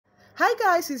Hi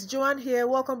guys, it's Joanne here.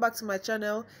 Welcome back to my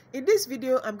channel. In this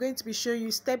video, I'm going to be showing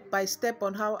you step by step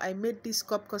on how I made this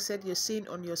cup corset you're seeing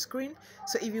on your screen.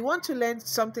 So if you want to learn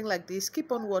something like this,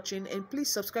 keep on watching and please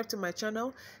subscribe to my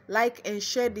channel, like and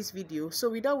share this video.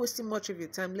 So without wasting much of your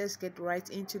time, let's get right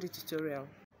into the tutorial.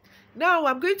 Now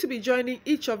I'm going to be joining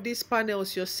each of these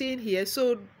panels you're seeing here.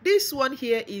 So this one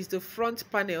here is the front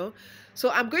panel. So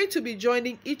I'm going to be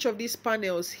joining each of these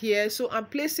panels here. So I'm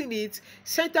placing it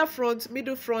center front,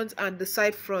 middle front and the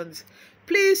side front.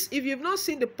 Please, if you've not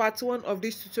seen the part 1 of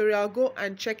this tutorial, go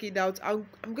and check it out.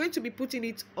 I'm going to be putting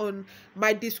it on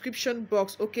my description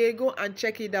box. Okay, go and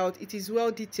check it out. It is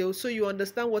well detailed so you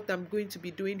understand what I'm going to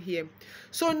be doing here.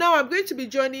 So now I'm going to be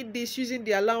joining this using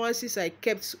the allowances I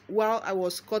kept while I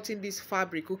was cutting this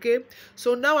fabric. Okay,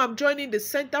 so now I'm joining the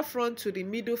center front to the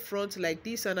middle front like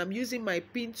this, and I'm using my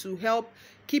pin to help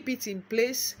keep it in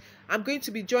place. I'm going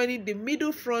to be joining the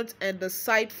middle front and the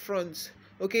side front.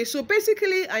 Okay, so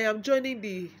basically I am joining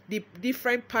the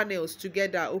different panels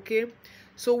together. Okay,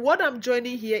 so what I'm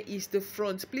joining here is the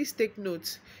front. Please take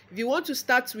note. If you want to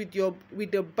start with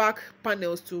the back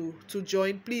panels to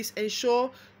join, please ensure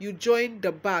you join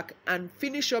the back and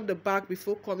finish up the back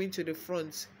before coming to the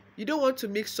front. You don't want to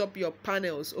mix up your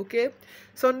panels. Okay,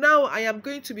 so now I am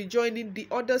going to be joining the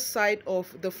other side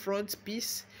of the front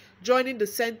piece, joining the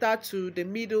center to the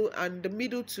middle and the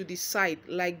middle to the side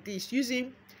like this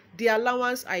using the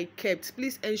allowance I kept.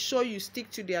 Please ensure you stick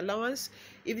to the allowance.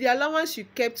 If the allowance you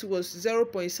kept was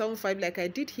 0.75 like I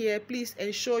did here, please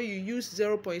ensure you use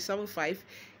 0.75.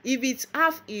 If it's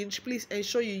 ½ inch, please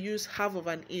ensure you use half of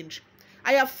an inch.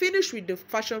 I have finished with the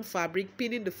fashion fabric,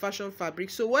 pinning the fashion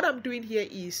fabric. So what I'm doing here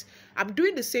is I'm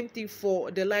doing the same thing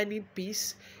for the lining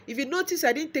piece. If you notice,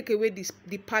 I didn't take away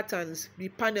the patterns, the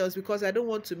panels, because I don't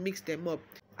want to mix them up.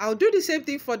 I'll do the same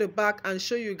thing for the back and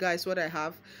show you guys what I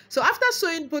have. So after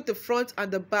sewing both the front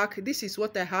and the back, this is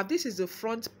what I have. This is the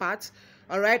front part.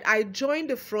 All right, I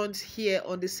joined the front here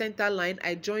on the center line.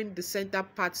 I joined the center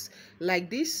parts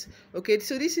like this. Okay,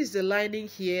 so this is the lining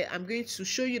here. I'm going to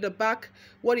show you the back,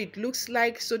 what it looks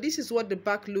like. So this is what the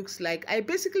back looks like. I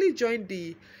basically joined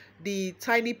the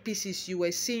tiny pieces you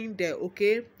were seeing there.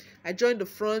 Okay, I joined the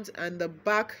front and the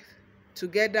back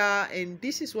together, and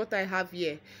this is what I have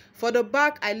here. For the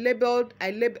back, I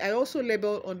also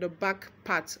labeled on the back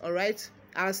part, all right,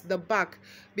 as the back,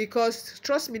 because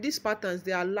trust me, these patterns,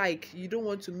 they are like, you don't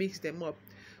want to mix them up.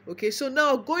 Okay, so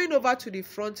now going over to the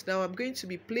front, now I'm going to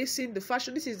be placing the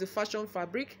fashion. This is the fashion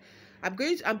fabric.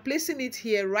 I'm placing it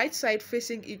here right side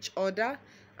facing each other,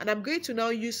 and I'm going to now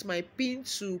use my pin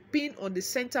to pin on the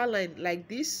center line like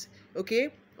this.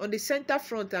 Okay, on the center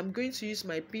front, I'm going to use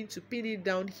my pin to pin it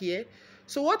down here.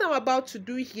 So what I'm about to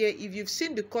do here, if you've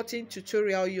seen the cutting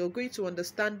tutorial, you're going to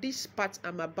understand this part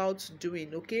I'm about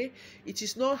doing. Okay, it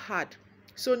is not hard.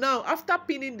 So now after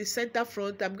pinning the center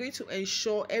front, I'm going to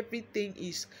ensure everything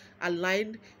is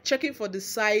aligned, checking for the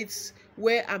sides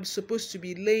where I'm supposed to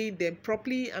be laying them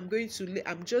properly. I'm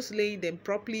just laying them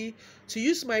properly to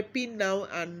use my pin now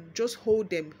and just hold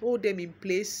them in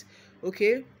place.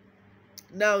 Okay,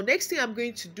 now next thing I'm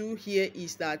going to do here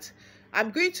is that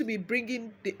I'm going to be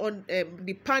bringing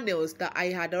the panels that I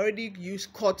had already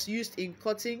used in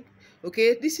cutting.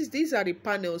 Okay, these are the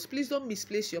panels. Please don't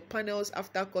misplace your panels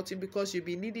after cutting, because you'll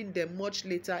be needing them much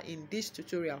later in this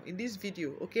tutorial, in this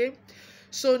video. Okay,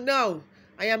 so now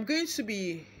I am going to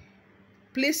be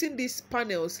placing these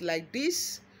panels like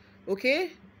this.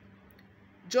 Okay,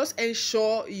 just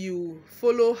ensure you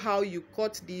follow how you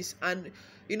cut this. And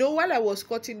you know, while I was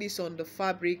cutting this on the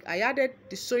fabric, I added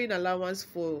the sewing allowance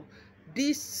for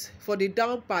the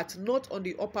down part, not on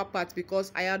the upper part,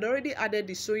 because I had already added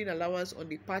the sewing allowance on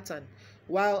the pattern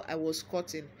while I was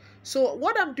cutting. So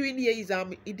what I'm doing here is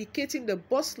I'm indicating the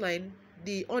bust line,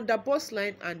 the under bust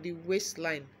line and the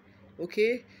waistline.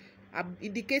 Okay, I'm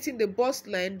indicating the bust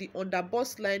line, the under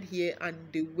bust line here and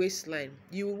the waistline.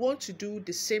 You want to do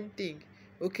the same thing.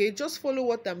 Okay, just follow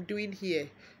what I'm doing here.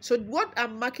 So what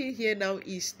I'm marking here now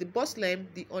is the bust line,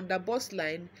 the under bust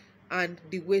line and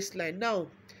the waistline. Now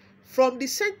from the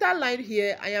center line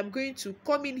here, I am going to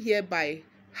come in here by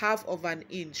 ½ of an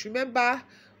inch. Remember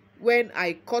when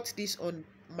I cut this on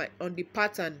the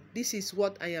pattern, this is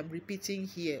what I am repeating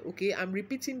here. Okay, I'm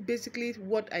repeating basically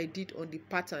what I did on the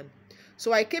pattern.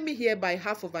 So I came in here by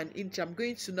 ½ of an inch. I'm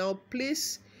going to now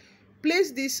place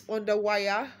this on the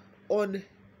wire on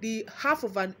the ½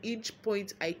 of an inch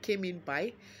point I came in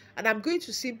by, and I'm going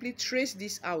to simply trace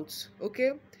this out.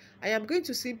 Okay, I am going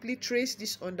to simply trace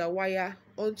this on the wire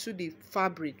onto the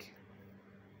fabric.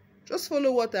 Just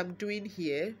follow what I'm doing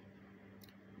here.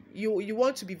 You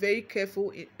want to be very careful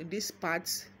in this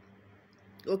part.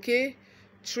 Okay,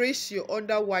 trace your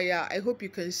under wire. I hope you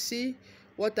can see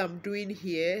what I'm doing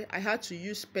here. I had to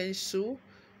use pencil,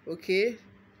 okay,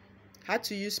 had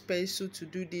to use pencil to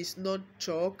do this, not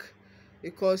chalk,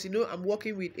 because I'm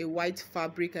working with a white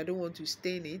fabric. I don't want to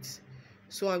stain it,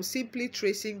 so I'm simply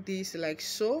tracing this like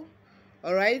so.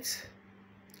 All right,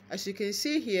 as you can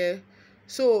see here.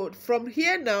 So from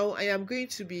here now, I am going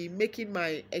to be making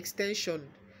my extension,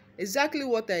 exactly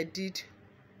what I did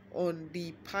on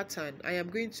the pattern. I am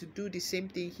going to do the same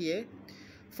thing here.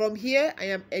 From here, I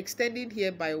am extending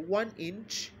here by 1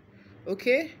 inch,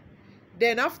 okay.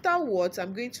 Then afterwards,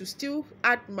 I'm going to still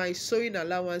add my sewing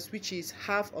allowance, which is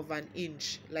half of an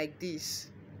inch, like this,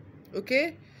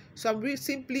 okay. So I'm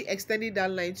simply extending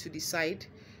that line to the side.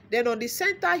 Then on the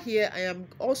center here, I am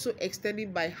also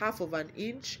extending by half of an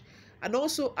inch, and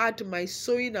also add my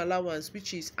sewing allowance,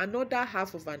 which is another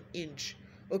half of an inch,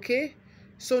 okay.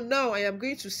 So now I am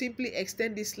going to simply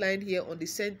extend this line here on the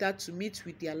center to meet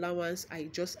with the allowance I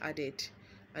just added,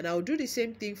 and I'll do the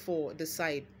same thing for the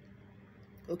side,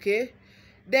 okay.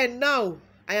 Then now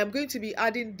I am going to be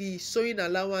adding the sewing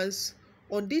allowance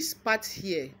on this part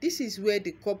here. This is where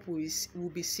the cup will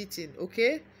be sitting,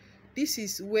 okay. This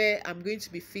is where I'm going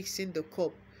to be fixing the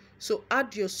cup. So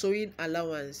add your sewing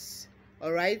allowance.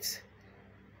 All right,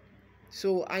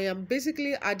 so I am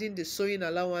basically adding the sewing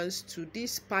allowance to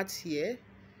this part here,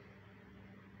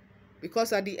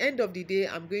 because at the end of the day,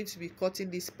 I'm going to be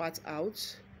cutting this part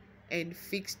out and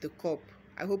fix the cup.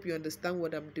 I hope you understand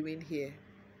what I'm doing here.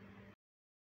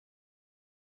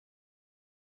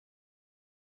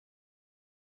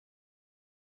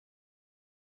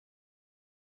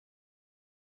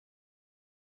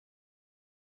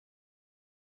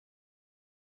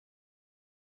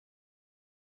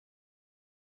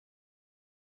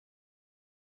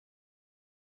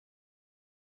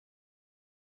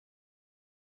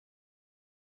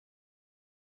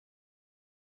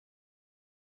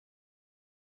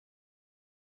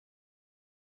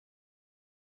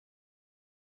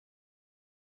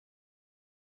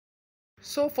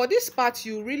 So for this part,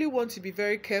 you really want to be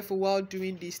very careful while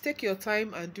doing this. Take your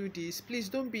time and do this. Please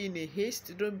don't be in a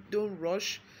haste. Don't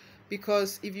rush,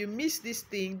 because if you miss this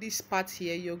thing, this part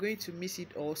here, you're going to miss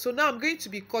it all. So now I'm going to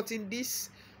be cutting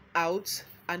this out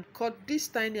and cut this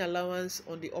tiny allowance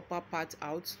on the upper part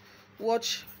out.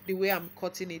 Watch the way I'm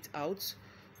cutting it out,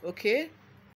 okay.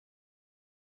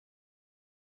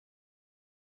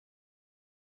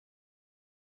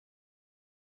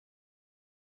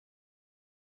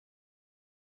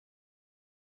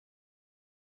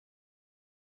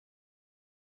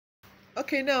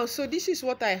 Okay, now so this is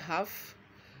what I have.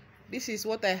 This is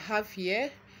what I have here.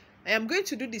 I am going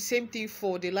to do the same thing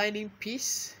for the lining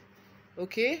piece,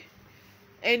 okay.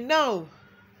 And now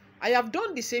I have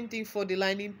done the same thing for the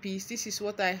lining piece. This is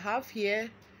what I have here.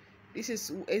 This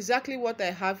is exactly what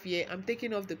I have here. I'm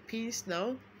taking off the pins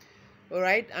now. All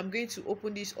right, I'm going to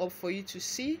open this up for you to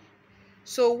see.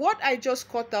 So what I just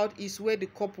cut out is where the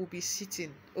cup will be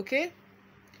sitting, okay.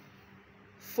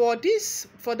 For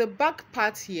the back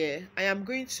part here, I am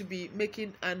going to be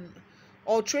making an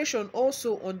alteration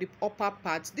also on the upper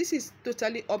part. This is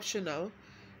totally optional,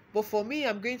 but for me,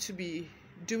 I'm going to be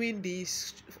doing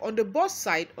this on the bust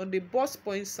side, on the bust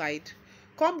point side.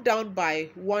 Come down by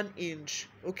 1 inch,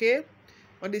 okay.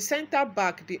 On the center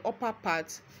back, the upper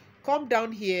part, come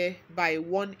down here by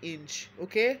 1 inch,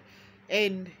 okay.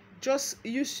 And just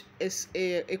use a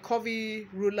curvy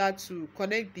ruler to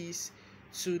connect this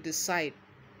to the side,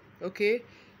 okay.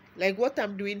 Like what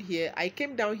I'm doing here, I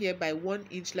came down here by 1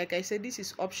 inch. Like I said, this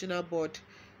is optional, but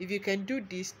if you can do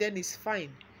this, then it's fine.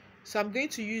 So I'm going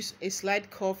to use a slight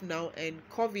curve now and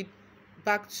curve it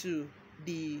back to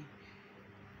the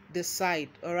side.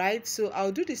 All right, so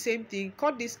I'll do the same thing,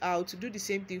 cut this out to do the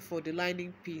same thing for the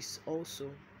lining piece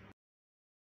also.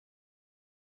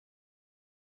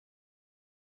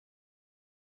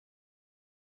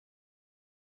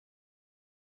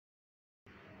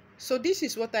 So this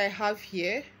is what I have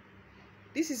here.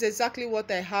 This is exactly what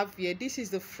I have here. This is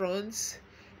the front.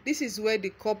 This is where the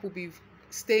cup will be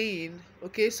staying,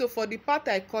 okay. So for the part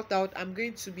I cut out, I'm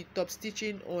going to be top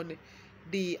stitching on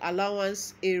the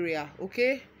allowance area,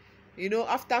 okay.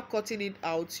 After cutting it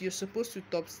out, you're supposed to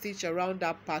top stitch around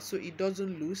that part so it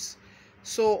doesn't loose.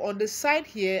 So on the side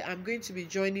here, I'm going to be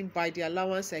joining by the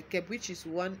allowance I kept, which is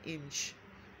 1 inch.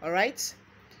 All right,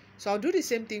 so I'll do the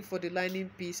same thing for the lining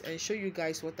piece and show you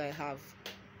guys what I have.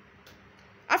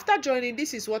 After joining,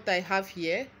 this is what I have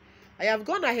here. I have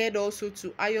gone ahead also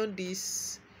to iron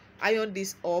this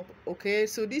up, okay.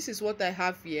 So this is what I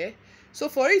have here. So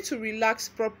for it to relax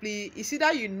properly, it's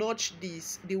either you notch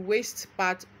the waist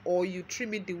part or you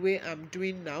trim it the way I'm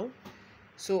doing now.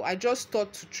 So I just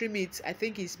thought to trim it. I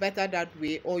think it's better that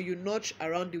way, or you notch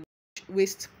around the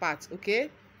waist part.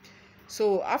 Okay,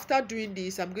 so after doing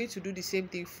this, I'm going to do the same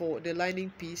thing for the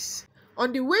lining piece.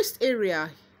 On the waist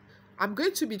area, I'm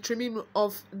going to be trimming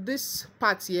off this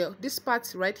part here, this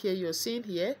part right here you're seeing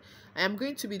here. I am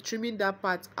going to be trimming that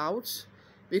part out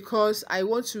because I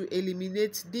want to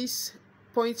eliminate this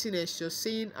pointiness you're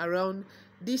seeing around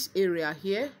this area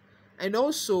here. And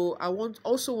also I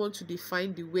also want to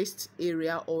define the waist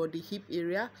area or the hip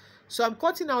area. So I'm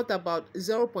cutting out about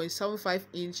 0.75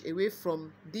 inch away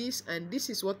from this, and this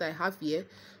is what I have here.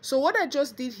 So what I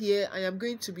just did here, I am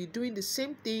going to be doing the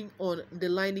same thing on the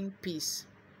lining piece.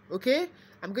 Okay,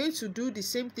 I'm going to do the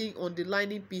same thing on the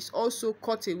lining piece, also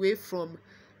cut away from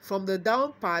the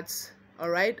down parts.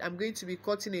 All right, I'm going to be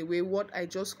cutting away what I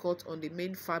just cut on the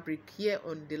main fabric here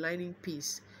on the lining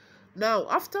piece. Now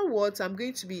afterwards, I'm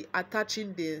going to be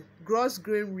attaching the gross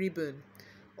grain ribbon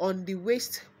on the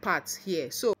waist part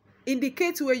here. So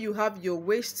indicate where you have your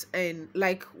waist, and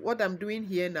like what I'm doing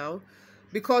here now,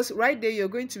 because right there you're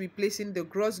going to be placing the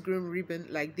gross grain ribbon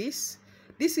like this.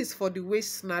 This is for the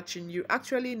waist snatching. You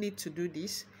actually need to do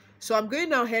this. So I'm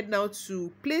going ahead now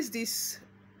to place this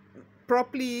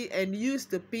properly and use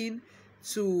the pin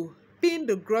to pin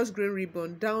the gross grain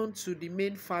ribbon down to the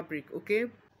main fabric. Okay,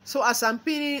 so as I'm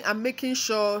pinning, I'm making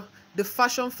sure the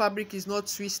fashion fabric is not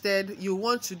twisted. You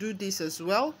want to do this as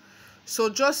well. So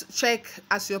just check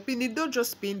as you're pinning, don't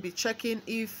just pin, be checking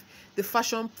if the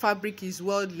fashion fabric is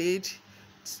well laid.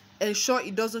 Ensure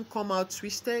it doesn't come out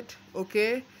twisted.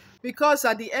 Okay, because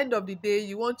at the end of the day,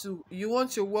 you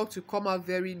want your work to come out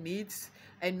very neat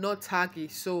and not taggy.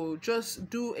 So just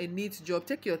do a neat job.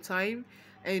 Take your time,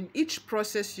 and each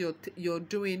process you're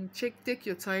doing, take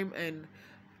your time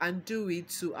and do it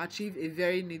to achieve a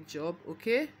very neat job.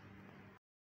 Okay.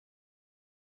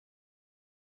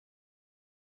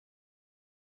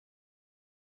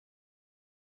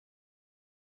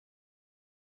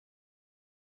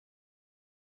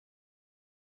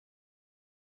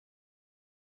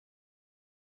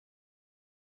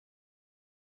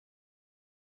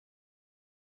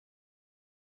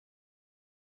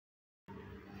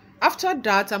 After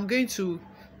that, I'm going to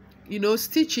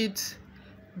stitch it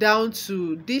down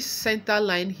to this center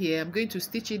line here. I'm going to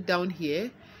stitch it down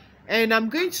here, and I'm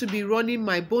going to be running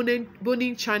my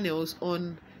boning channels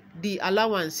on the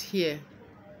allowance here.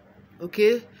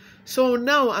 Okay, so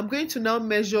now I'm going to now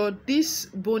measure this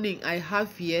boning I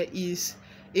have here is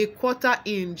a 1/4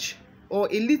 inch or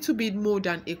a little bit more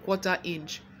than a 1/4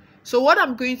 inch. So what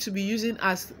I'm going to be using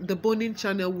as the boning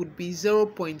channel would be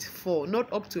 0.4,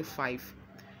 not up to 5.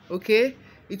 Okay,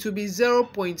 it will be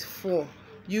 0.4.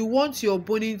 You want your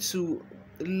boning to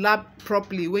lap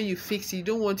properly when you fix it. You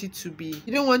don't want it to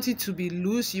be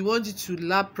loose. You want it to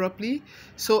lap properly.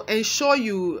 So ensure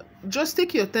you just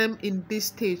take your time in this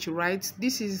stage, right?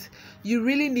 You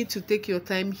really need to take your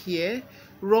time here.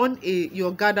 Run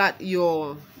your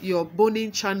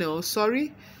boning channel,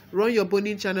 run your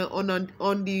boning channel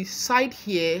on the side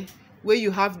here where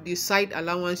you have the side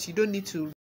allowance. You don't need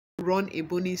to run a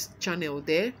boning channel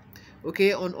there.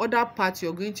 Okay, on other parts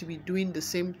you're going to be doing the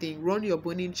same thing. Run your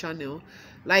boning channel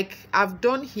like I've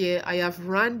done here. I have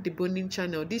run the boning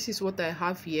channel. This is what I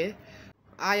have here.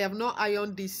 I have not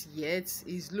ironed this yet.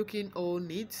 It's looking all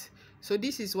neat. So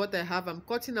this is what I have. I'm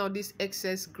cutting out this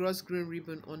excess gross grain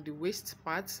ribbon on the waist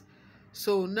part.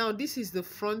 So now this is the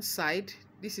front side.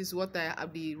 This is what I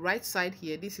have. The right side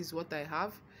here, this is what I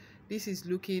have. This is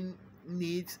looking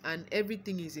neat and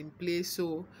everything is in place.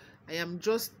 So I am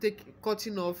just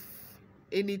cutting off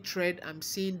any thread I'm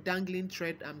seeing, dangling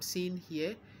thread I'm seeing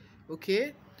here.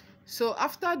 Okay, so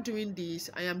after doing this,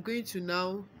 I am going to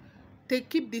now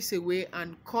keep this away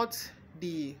and cut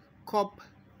the cup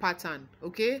pattern.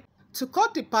 Okay, to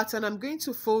cut the pattern, I'm going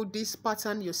to fold this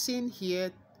pattern you're seeing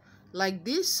here like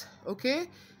this. Okay,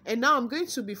 and now I'm going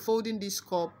to be folding this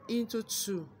cup into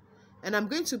two, and I'm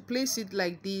going to place it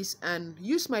like this and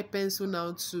use my pencil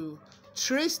now to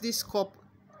trace this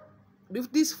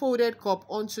folded cup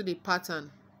onto the pattern.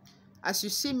 As you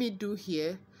see me do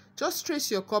here, just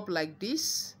trace your cup like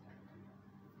this.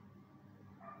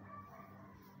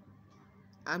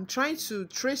 I'm trying to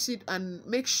trace it and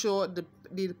make sure the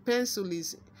pencil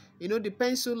is, the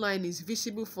pencil line is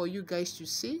visible for you guys to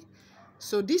see.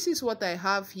 So this is what I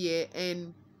have here,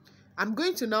 and I'm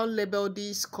going to now label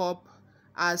this cup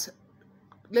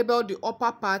label the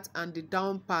upper part and the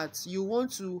down part. You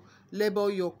want to label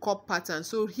your cup pattern.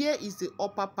 So here is the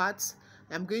upper part.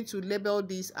 I'm going to label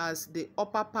this as the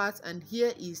upper part, and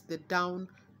here is the down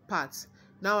part.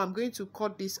 Now I'm going to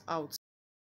cut this out.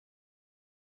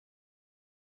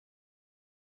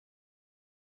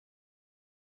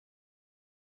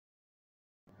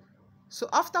 So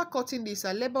after cutting this,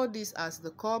 I label this as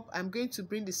the cup. I'm going to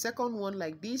bring the second one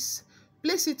like this,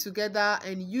 place it together,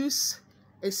 and use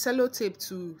a sellotape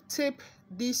to tape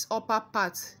this upper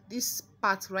part, this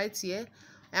part right here.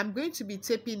 I'm going to be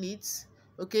taping it.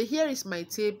 Okay, here is my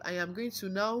tape. I am going to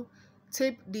now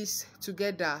tape this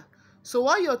together. So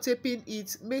while you're taping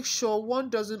it, make sure one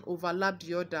doesn't overlap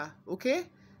the other. Okay,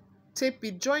 tape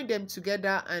it, join them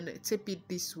together and tape it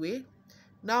this way.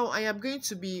 Now I am going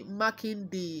to be marking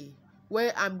the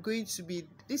where I'm going to be.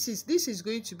 This is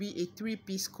going to be a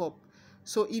 3-piece cup.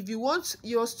 So if you want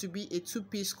yours to be a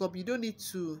 2-piece cup, you don't need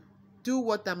to do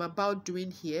what I'm about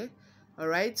doing here. All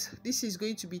right, this is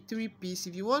going to be 3-piece.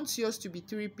 If you want yours to be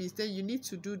 3-piece, then you need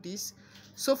to do this.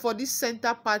 So for this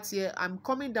center part here, I'm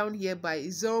coming down here by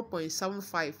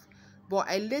 0.75, but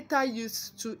I later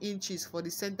used 2 inches for the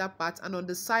center part, and on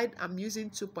the side I'm using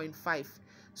 2.5.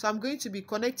 So I'm going to be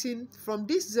connecting from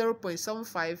this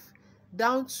 0.75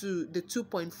 down to the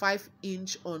 2.5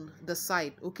 inch on the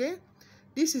side. Okay,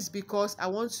 this is because I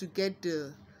want to get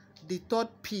the third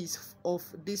piece of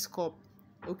this cup.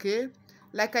 Okay,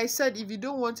 like I said, if you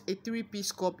don't want a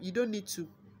 3-piece cup, you don't need to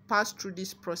pass through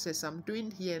this process I'm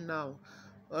doing here now.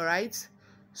 All right,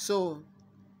 so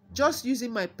just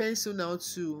using my pencil now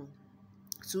to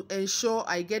ensure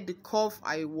I get the curve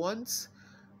I want.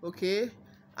 Okay,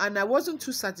 and I wasn't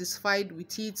too satisfied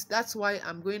with it. That's why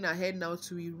I'm going ahead now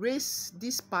to erase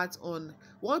this part on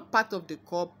one part of the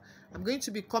cup. I'm going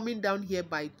to be coming down here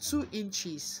by 2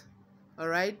 inches. All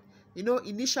right, you know,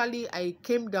 initially I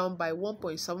came down by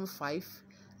 1.75.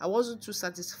 I wasn't too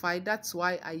satisfied. That's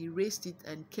why I erased it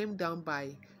and came down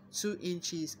by 2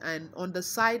 inches, and on the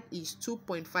side is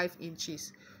 2.5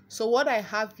 inches. So what I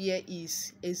have here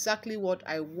is exactly what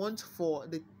I want for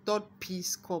the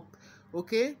 3rd-piece cup.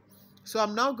 Okay, so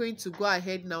I'm now going to go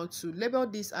ahead now to label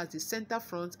this as the center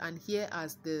front and here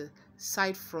as the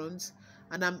side front,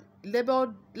 and I'm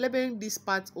labeling this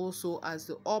part also as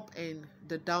the up and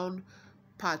the down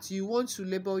part. You want to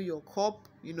label your cup,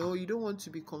 you know, you don't want to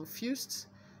be confused.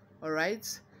 All right,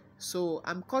 so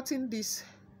I'm cutting this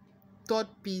 3rd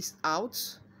piece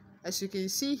out. As you can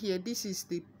see here, this is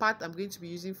the part I'm going to be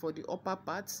using for the upper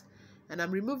parts, and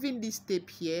I'm removing this tape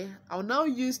here. I'll now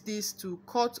use this to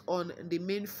cut on the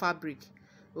main fabric.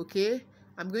 Okay,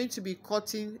 I'm going to be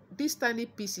cutting these tiny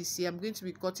pieces here. I'm going to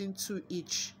be cutting 2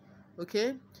 each.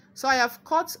 Okay, so I have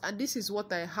cut, and this is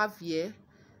what I have here.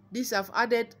 This I've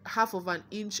added 1/2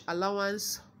 inch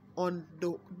allowance on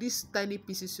these tiny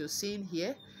pieces you're seeing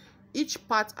here. Each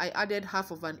part I added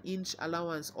 1/2 inch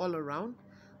allowance all around.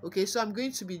 Okay, so I'm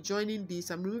going to be joining this.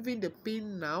 I'm removing the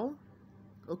pin now.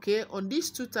 Okay, on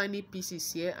these 2 tiny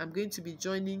pieces here, I'm going to be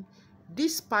joining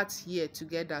this part here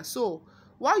together. So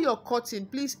while you're cutting,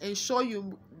 please ensure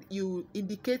you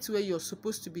indicate where you're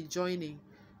supposed to be joining.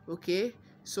 Okay,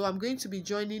 so I'm going to be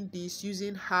joining this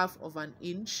using 1/2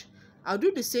 inch. I'll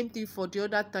do the same thing for the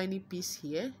other tiny piece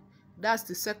here. That's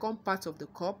the second part of the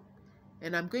cup,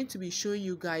 and I'm going to be showing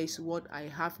you guys what I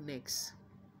have next.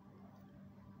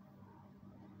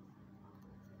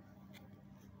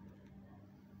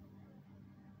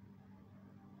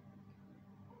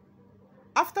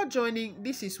 After joining,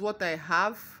 this is what I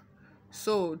have.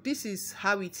 So this is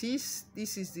how it is.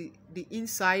 This is the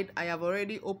inside. I have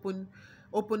already opened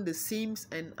the seams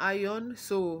and iron.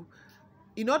 So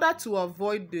in order to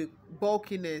avoid the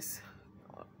bulkiness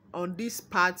on this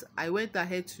part, I went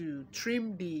ahead to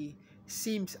trim the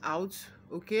seams out.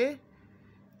 Okay,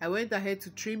 I went ahead to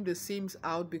trim the seams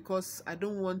out because I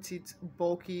don't want it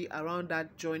bulky around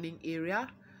that joining area.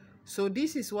 So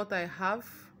this is what I have.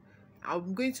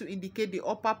 I'm going to indicate the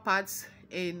upper parts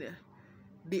and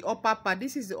the upper part.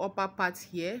 This is the upper part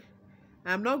here.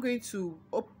 I'm now going to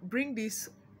bring this,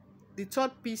 the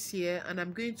 3rd piece here, and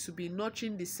I'm going to be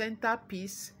notching the center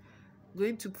piece. I'm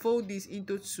going to fold this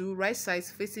into 2 right sides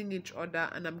facing each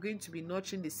other, and I'm going to be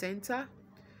notching the center.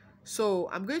 So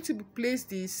I'm going to place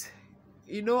this,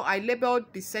 you know, I labeled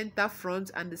the center front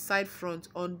and the side front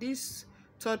on this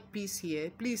 3rd piece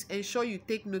here. Please ensure you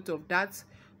take note of that.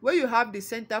 Where you have the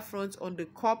center front on the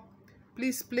cup,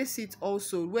 please place it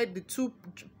also where the 2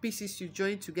 pieces you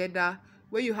join together.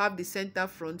 Where you have the center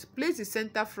front, place the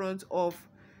center front of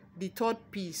the 3rd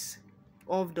piece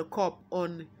of the cup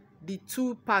on the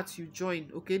 2 parts you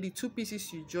join. Okay, the 2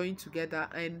 pieces you join together,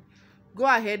 and go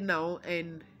ahead now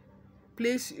and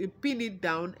pin it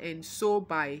down and sew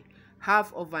by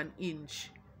 1/2 inch.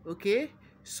 Okay,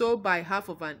 sew by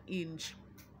 1/2 inch.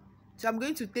 So I'm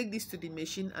going to take this to the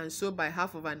machine and sew by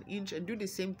 1/2 inch and do the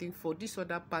same thing for this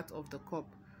other part of the cup.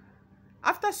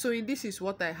 After sewing, this is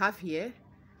what I have here.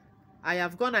 I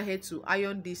have gone ahead to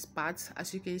iron this part.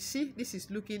 As you can see, this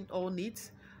is looking all neat.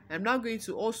 I'm now going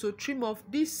to also trim off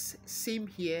this seam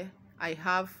here I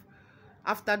have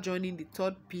after joining the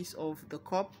third piece of the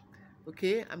cup.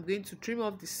 Okay, I'm going to trim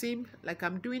off the seam like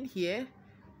I'm doing here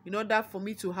in order for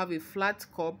me to have a flat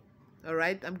cup. All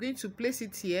right, I'm going to place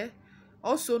it here.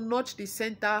 Also notch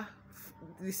the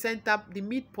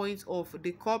midpoint of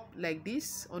the cup like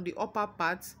this on the upper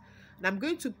part, and I'm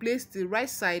going to place the right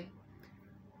side,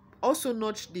 also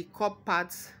notch the cup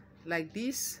part like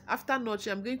this. After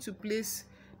notching, I'm going to place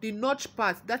the notch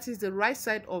part, that is the right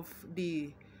side of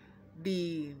the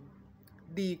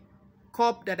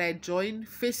cup that I joined,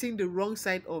 facing the wrong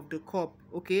side of the cup.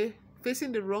 Okay,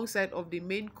 facing the wrong side of the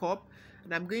main cup,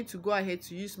 and I'm going to go ahead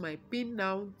to use my pin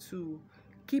now to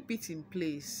keep it in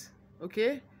place.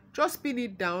 Okay, just pin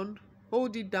it down,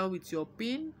 hold it down with your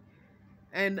pin,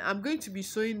 and I'm going to be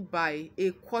sewing by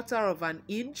 1/4 of an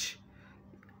inch.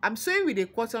 I'm sewing with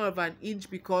 1/4 of an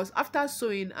inch because after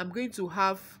sewing I'm going to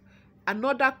have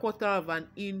another 1/4 of an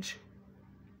inch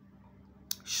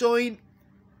showing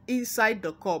inside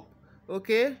the cup.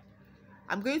 Okay,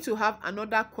 I'm going to have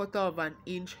another 1/4 of an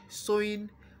inch sewing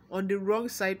on the wrong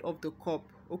side of the cup.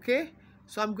 Okay,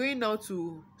 so I'm going now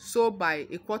to sew by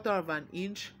 1/4 of an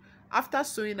inch. After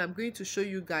sewing, I'm going to show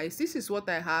you guys, this is what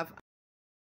I have.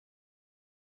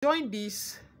 Join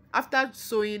this. After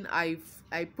sewing, I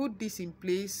put this in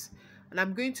place, and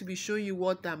I'm going to be showing you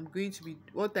what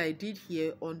I did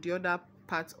here on the other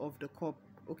part of the cup.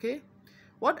 Okay,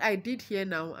 what I did here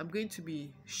now, I'm going to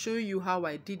be showing you how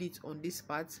I did it on this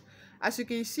part. As you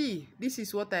can see, this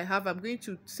is what I have. I'm going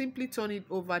to simply turn it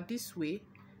over this way,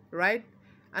 right?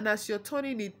 And as you're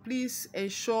turning it, please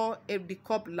ensure if the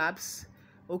cup laps.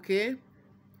 Okay,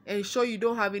 ensure you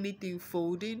don't have anything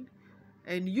folding,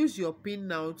 and use your pin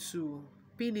now to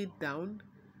pin it down.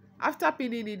 After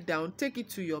pinning it down, take it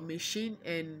to your machine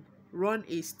and run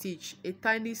a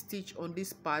tiny stitch on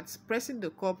this part, pressing the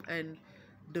cup and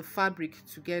the fabric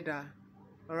together.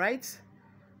 All right,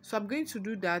 so I'm going to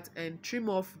do that and trim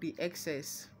off the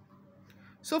excess.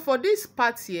 So for this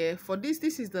part here,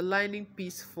 this is the lining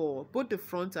piece for both the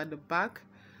front and the back.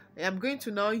 I'm going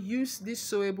to now use this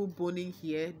sewable boning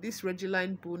here, this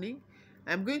Reggiline boning.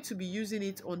 I'm going to be using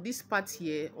it on this part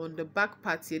here, on the back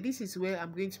part here. This is where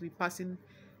I'm going to be passing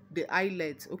the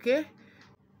eyelet. Okay,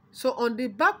 so on the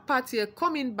back part here,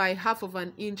 come in by 1/2 of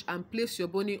an inch and place your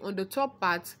boning. On the top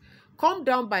part, come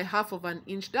down by 1/2 of an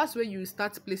inch. That's where you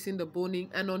start placing the boning.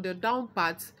 And on the down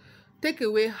part, take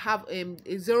away a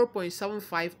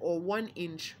 0.75 or 1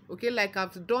 inch. Okay, like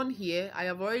I've done here, I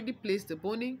have already placed the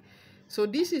boning. So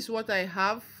this is what I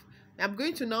have. I'm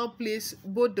going to now place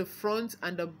both the front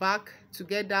and the back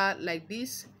together like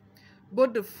this.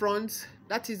 Both the front,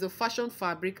 that is the fashion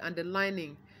fabric, and the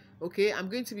lining. Okay, I'm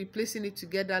going to be placing it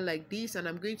together like this, and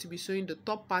I'm going to be sewing the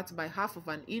top part by 1/2 of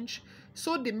an inch.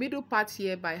 Sew the middle part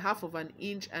here by 1/2 of an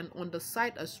inch, and on the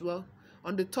side as well,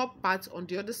 on the top part on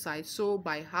the other side, sew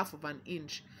by 1/2 of an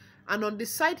inch. And on the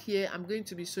side here, I'm going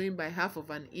to be sewing by 1/2 of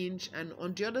an inch, and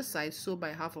on the other side, sew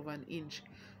by 1/2 of an inch.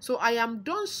 So I am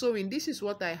done sewing. This is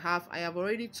what I have. I have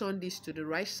already turned this to the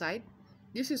right side.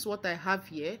 This is what I have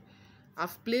here.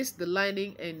 I've placed the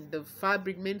lining and the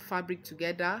fabric, main fabric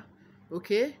together.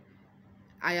 Okay,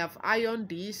 I have ironed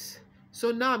this. So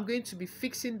now I'm going to be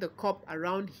fixing the cup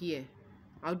around here.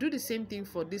 I'll do the same thing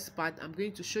for this part. I'm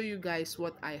going to show you guys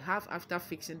what I have after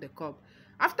fixing the cup.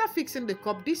 After fixing the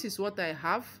cup, this is what I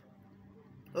have.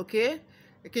 Okay,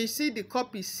 you can see the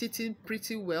cup is sitting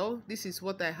pretty well. This is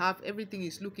what I have. Everything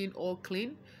is looking all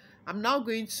clean. I'm now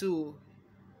going to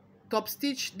top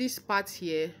stitch this part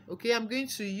here. Okay, I'm going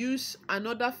to use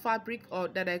another fabric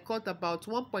that I cut about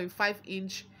 1.5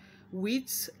 inch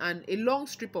width and a long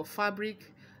strip of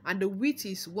fabric, and the width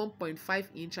is 1.5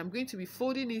 inch. I'm going to be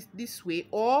folding it this way,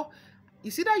 or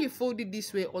it's either you fold it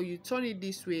this way or you turn it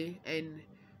this way and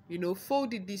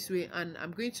fold it this way, and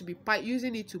I'm going to be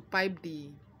using it to pipe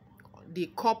the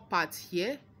cup part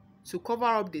here to cover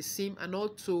up the seam and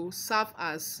also serve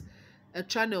as a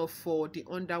channel for the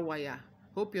underwire.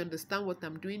 Hope you understand what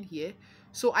I'm doing here.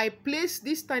 So I place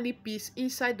this tiny piece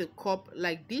inside the cup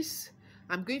like this.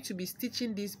 I'm going to be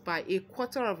stitching this by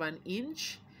 1/4 of an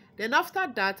inch. Then after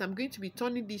that, I'm going to be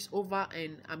turning this over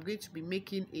and I'm going to be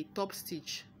making a top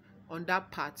stitch on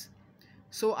that part.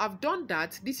 So I've done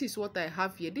that. This is what I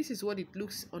have here. This is what it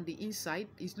looks on the inside.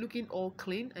 It's looking all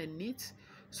clean and neat.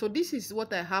 So this is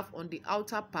what I have on the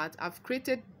outer part.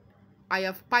 I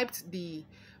have piped the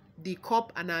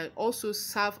cup, and I also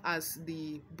serve as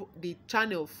the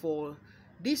channel for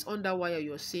this underwire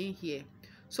you're seeing here.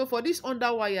 So for this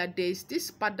underwire, there's this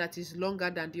part that is longer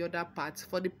than the other part.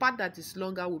 For the part that is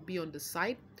longer will be on the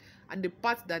side, and the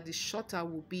part that is shorter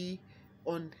will be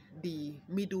on the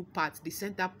middle part, the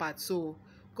center part. So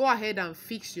go ahead and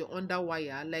fix your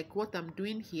underwire like what I'm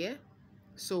doing here.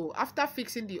 So after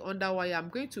fixing the underwire, I'm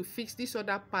going to fix this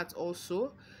other part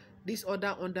also, this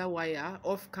other underwire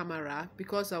off camera,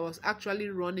 because I was actually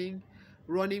running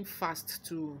fast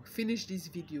to finish this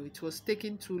video. It was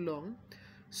taking too long.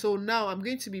 So now I'm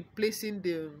going to be placing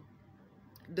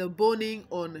the boning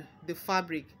on the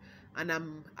fabric, and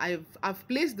I've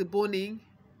placed the boning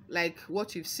like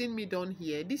what you've seen me done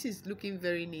here. This is looking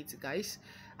very neat, guys.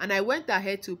 And I went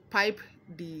ahead to pipe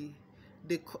the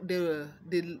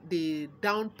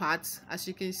down parts. As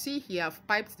you can see here, I've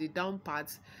piped the down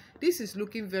parts. This is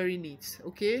looking very neat.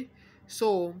 Okay,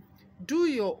 so do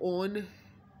your own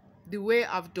the way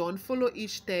I've done. Follow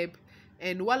each step,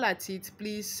 and while at it,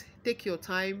 please take your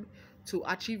time to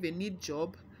achieve a neat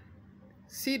job.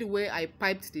 See the way I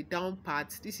piped the down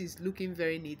part. This is looking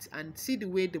very neat, and see the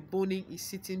way the boning is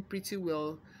sitting pretty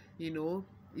well, you know,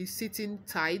 is sitting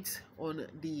tight on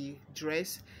the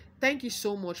dress. Thank you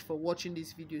so much for watching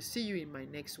this video. See you in my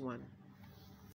next one.